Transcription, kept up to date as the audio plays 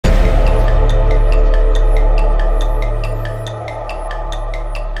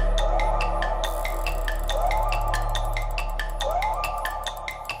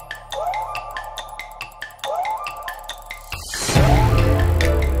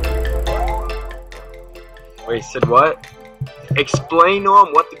Wait, said what? Explain to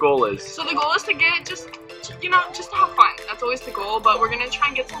them what the goal is. So the goal is to get just to have fun. That's always the goal. But we're gonna try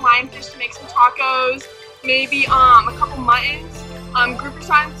and get some lionfish to make some tacos. Maybe a couple muttons. Groupers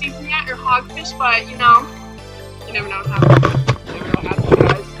haven't seasoned yet, or hogfish. But you never know what happens. You never know what happens,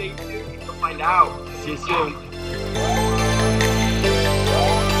 guys. Stay tuned to find out. See you soon.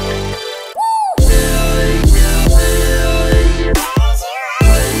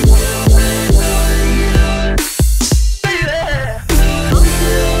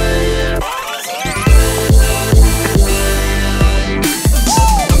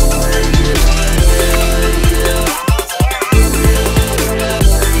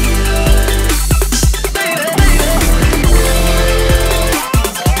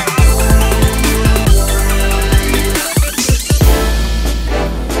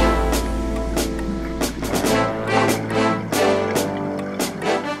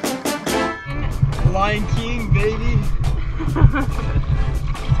 Lion King, baby.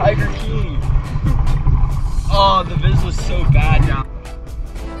 Tiger King. Oh, the viz was so bad now.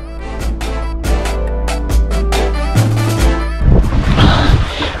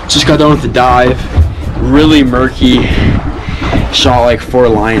 Just got done with the dive. Really murky. Shot like 4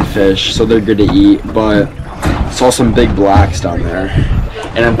 lionfish, so they're good to eat, but saw some big blacks down there.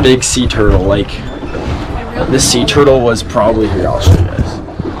 And a big sea turtle. Like, this sea turtle was probably here. I'll show you guys.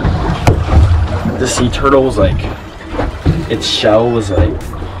 The sea turtle was like, its shell was like,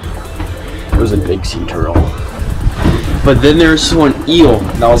 it was a big sea turtle. But then there's this one eel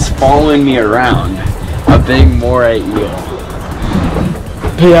that was following me around, a big moray eel.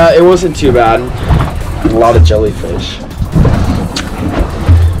 But yeah, it wasn't too bad. A lot of jellyfish.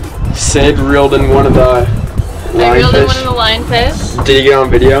 Sid reeled in one of the lionfish. I reeled in one of the lionfish. Did you get on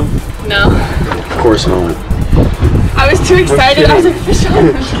video? No. Of course not. I was too excited. I was like, fish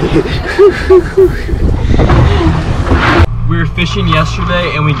on. We were fishing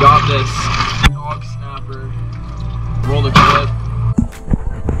yesterday and we got this dog snapper. Roll the clip.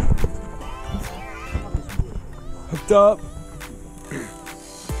 Hooked up.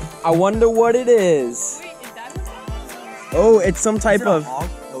 I wonder what it is. Wait, is that what? Oh, it's some type of. Oh,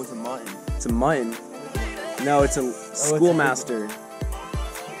 it's a mutton. It's a mutton. No, it's a schoolmaster.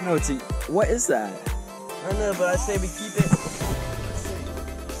 No, it's a. What is that? I don't know, but I say we keep it.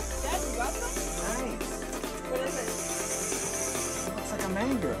 Dad, you got some? Nice. What is it? Looks like a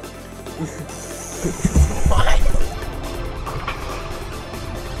mango.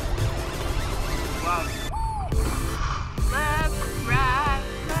 Left, right,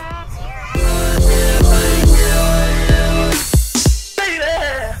 left.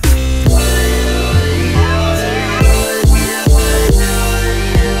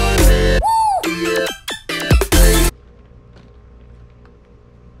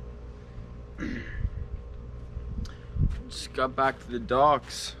 Just got back to the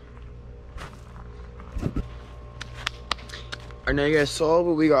docks. I know you guys saw,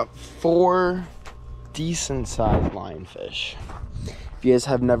 but we got 4 decent sized lionfish. If you guys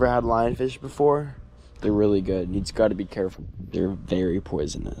have never had lionfish before, they're really good. You just gotta be careful. They're very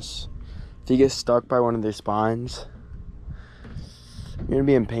poisonous. If you get stuck by one of their spines, you're gonna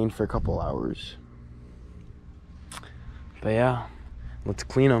be in pain for a couple hours. But yeah, let's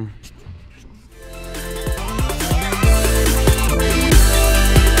clean them.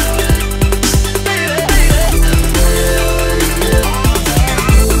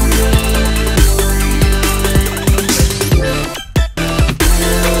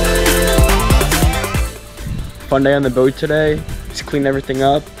 Fun day on the boat today. Just clean everything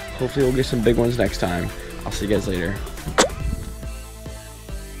up. Hopefully we'll get some big ones next time. I'll see you guys later.